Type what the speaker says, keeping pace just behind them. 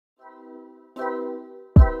Hey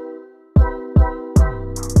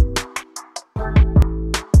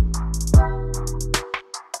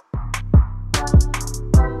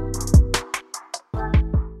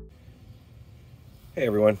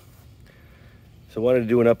everyone, so I wanted to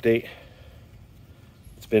do an update.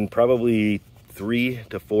 It's been probably 3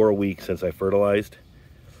 to 4 weeks since I fertilized,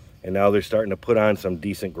 and now they're starting to put on some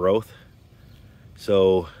decent growth,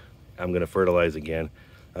 so I'm going to fertilize again.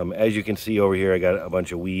 As you can see over here, I got a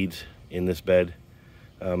bunch of weeds in this bed.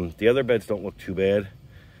 The other beds don't look too bad.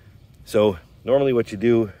 So normally what you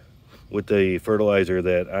do with the fertilizer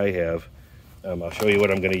that I have, I'll show you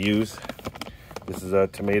what I'm going to use. This is a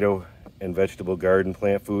tomato and vegetable garden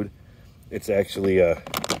plant food. It's actually a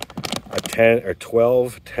 10 or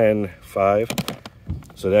 12 10 5,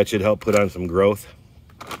 so that should help put on some growth.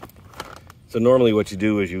 So normally what you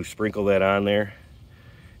do is you sprinkle that on there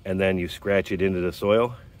and then you scratch it into the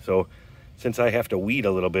soil. So since I have to weed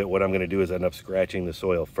a little bit, what I'm going to do is end up scratching the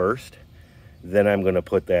soil first, then I'm going to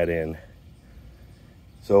put that in.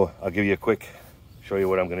 So I'll give you a quick show you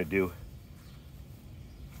what I'm going to do.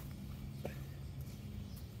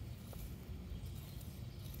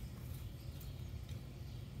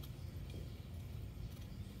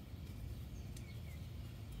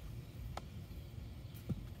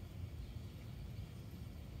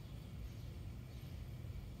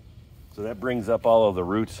 So that brings up all of the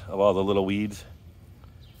roots of all the little weeds.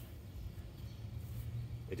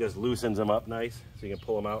 It just loosens them up nice, so you can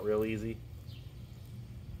pull them out real easy.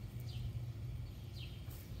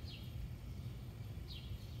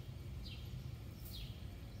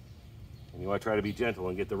 And you want to try to be gentle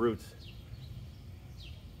and get the roots.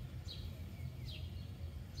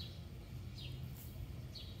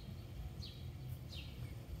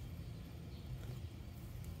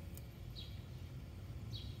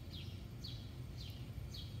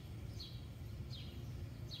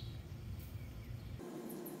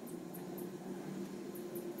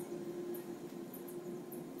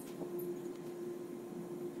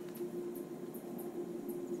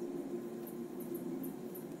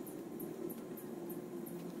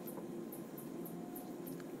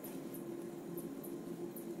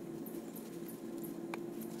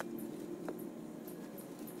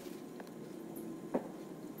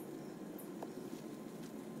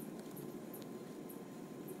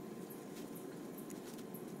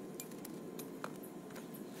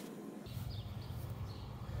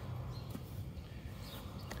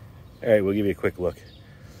 All right, we'll give you a quick look.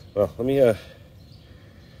 Well, let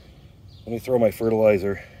me throw my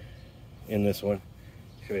fertilizer in this one.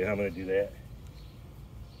 Show you how I'm going to do that.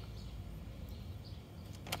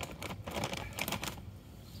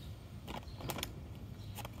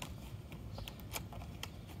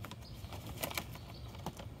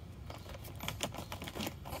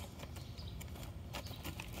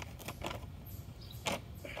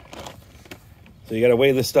 So you got to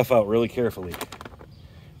weigh this stuff out really carefully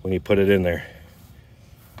when you put it in there.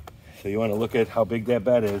 So you want to look at how big that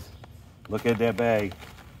bed is, look at that bag,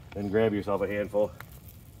 then grab yourself a handful.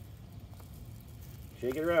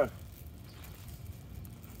 Shake it around.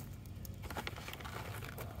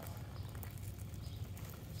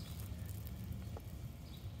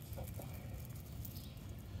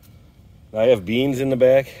 Now I have beans in the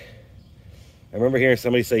back. I remember hearing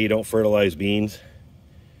somebody say you don't fertilize beans.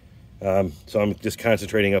 So I'm just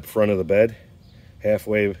concentrating up front of the bed,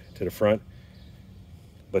 halfway to the front.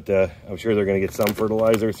 But I'm sure they're going to get some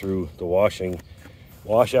fertilizer through the wash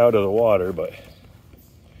out of the water, but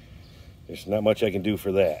there's not much I can do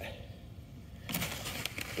for that.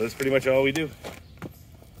 So that's pretty much all we do.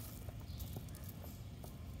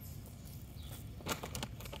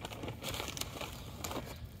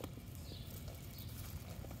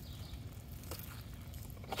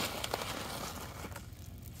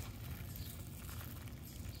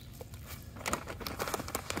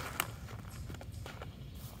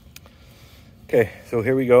 Okay, so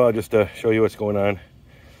here we go. I'll just show you what's going on.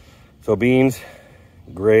 So beans,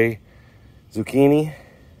 gray, zucchini.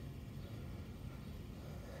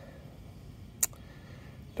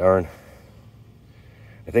 Darn.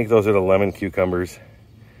 I think those are the lemon cucumbers,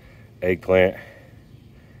 eggplant.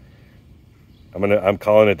 I'm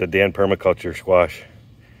calling it the Dan Permaculture squash.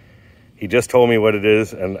 He just told me what it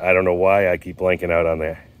is, and I don't know why I keep blanking out on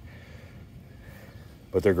that.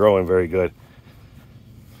 But they're growing very good.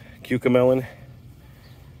 Cucamelon,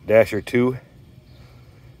 Dasher 2,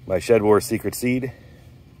 my SHEDWARS secret seed,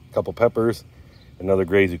 a couple peppers, another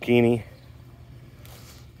gray zucchini,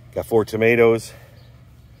 got 4 tomatoes,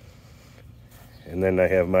 and then I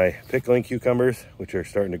have my pickling cucumbers, which are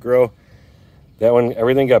starting to grow. That one,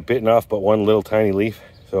 everything got bitten off but one little tiny leaf,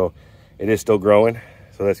 so it is still growing,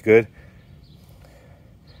 so that's good.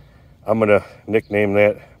 I'm gonna nickname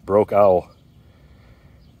that Broke Owl,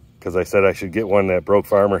 because I said I should get one that Broke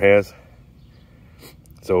Farmer has.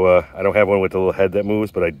 So I don't have one with the little head that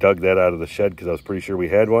moves, but I dug that out of the shed because I was pretty sure we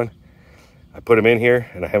had one. I put them in here,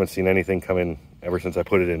 and I haven't seen anything come in ever since I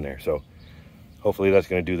put it in there. So hopefully that's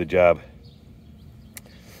going to do the job.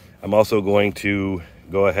 I'm also going to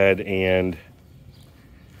go ahead and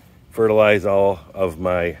fertilize all of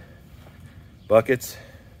my buckets.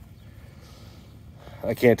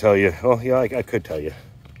 I can't tell you. Well, yeah, I could tell you.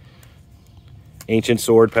 Ancient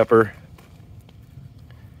sword pepper,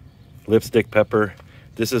 lipstick pepper.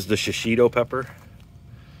 This is the shishito pepper.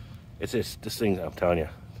 It's this thing, I'm telling you,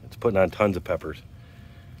 it's putting on tons of peppers.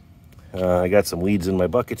 I got some weeds in my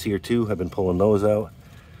buckets here too. I've been pulling those out.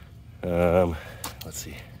 Let's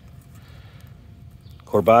see.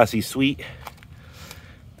 Corbassi sweet.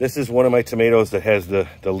 This is one of my tomatoes that has the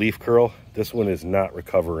leaf curl. This one is not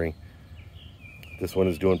recovering. This one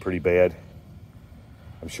is doing pretty bad.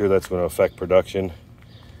 I'm sure that's going to affect production.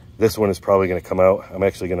 This one is probably going to come out. I'm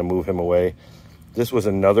actually going to move him away. This was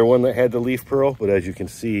another one that had the leaf curl, but as you can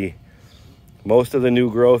see, most of the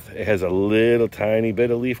new growth, it has a little tiny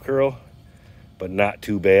bit of leaf curl, but not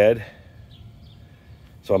too bad.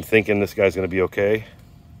 So I'm thinking this guy's going to be okay.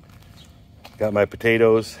 Got my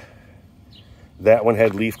potatoes. That one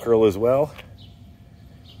had leaf curl as well.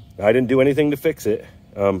 I didn't do anything to fix it,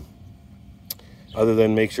 other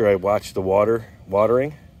than make sure I watch the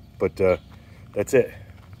watering, but that's it.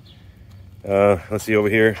 Let's see over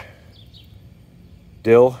here.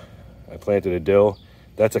 Dill. I planted a dill.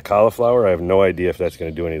 That's a cauliflower. I have no idea if that's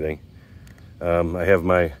going to do anything. I have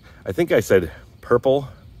my, I think I said purple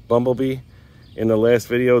bumblebee in the last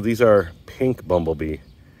video. These are pink bumblebee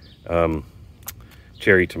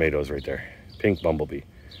cherry tomatoes right there. Pink bumblebee.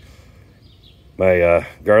 My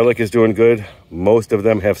garlic is doing good. Most of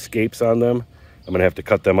them have scapes on them. I'm gonna have to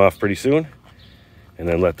cut them off pretty soon and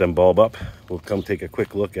then let them bulb up. We'll come take a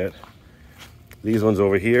quick look at these ones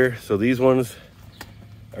over here. So these ones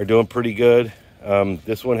are doing pretty good.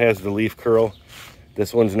 This one has the leaf curl.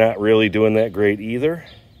 This one's not really doing that great either.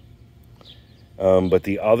 But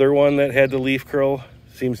the other one that had the leaf curl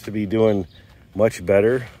seems to be doing much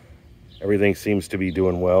better. Everything seems to be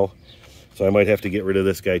doing well. So I might have to get rid of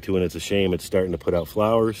this guy too, and it's a shame. It's starting to put out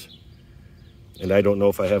flowers. And I don't know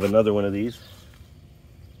if I have another one of these.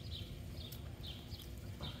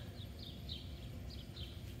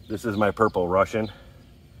 This is my purple Russian.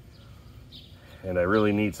 And I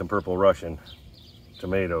really need some purple Russian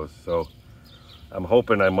tomatoes. So I'm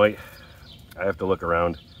hoping I have to look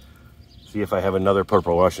around, see if I have another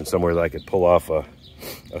purple Russian somewhere that I could pull off a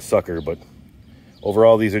sucker. But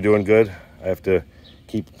overall, these are doing good. I have to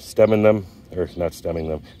keep stemming them, or not stemming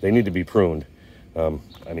them. They need to be pruned. I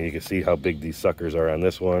mean, you can see how big these suckers are on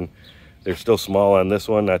this one. They're still small on this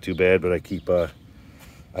one, not too bad, but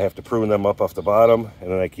I have to prune them up off the bottom,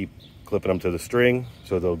 and then I keep clipping them to the string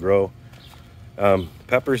so they'll grow.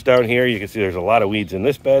 Peppers down here, you can see there's a lot of weeds in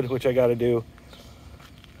this bed, which I got to do.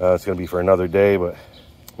 It's going to be for another day, but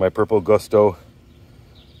my purple gusto,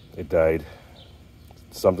 it died.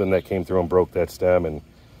 Something that came through and broke that stem, and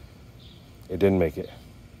it didn't make it.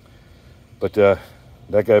 But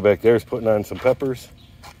that guy back there is putting on some peppers.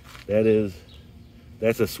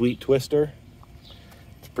 That's a sweet twister.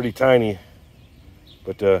 It's pretty tiny,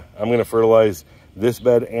 but I'm going to fertilize this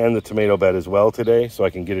bed and the tomato bed as well today, so I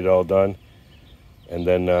can get it all done. And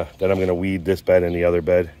then I'm going to weed this bed and the other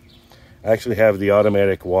bed. I actually have the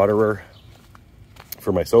automatic waterer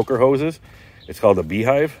for my soaker hoses. It's called a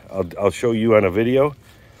Beehive. I'll show you on a video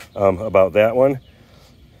about that one.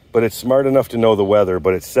 But it's smart enough to know the weather,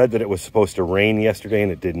 but it said that it was supposed to rain yesterday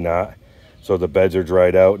and it did not. So the beds are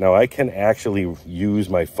dried out. Now I can actually use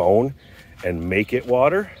my phone and make it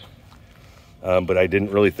water, but I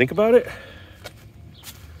didn't really think about it.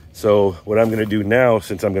 So what I'm gonna do now,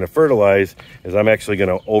 since I'm gonna fertilize, is I'm actually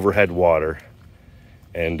gonna overhead water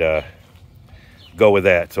and go with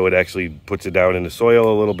that. So it actually puts it down in the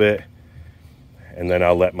soil a little bit, and then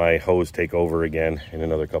I'll let my hose take over again in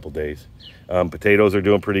another couple days. Potatoes are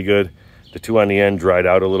doing pretty good. The two on the end dried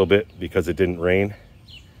out a little bit because it didn't rain.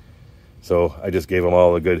 So I just gave them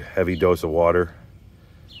all a good heavy dose of water.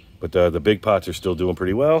 But the big pots are still doing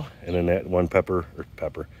pretty well. And then that one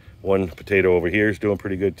one potato over here is doing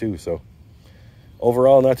pretty good too. So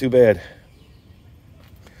overall, not too bad.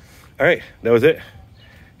 All right, that was it.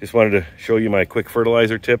 Just wanted to show you my quick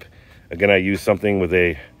fertilizer tip. Again, I use something with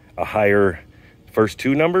a higher first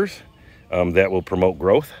two numbers that will promote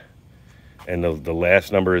growth. And the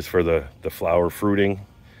last number is for the flower fruiting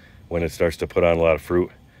when it starts to put on a lot of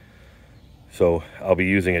fruit. So I'll be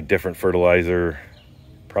using a different fertilizer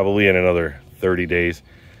probably in another 30 days.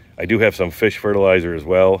 I do have some fish fertilizer as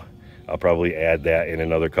well. I'll probably add that in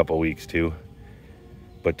another couple weeks too.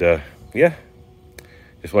 But yeah,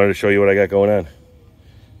 just wanted to show you what I got going on.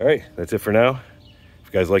 All right, that's it for now. If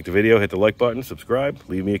you guys liked the video, hit the like button, subscribe,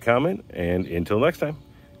 leave me a comment, and until next time,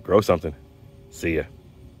 grow something. See ya.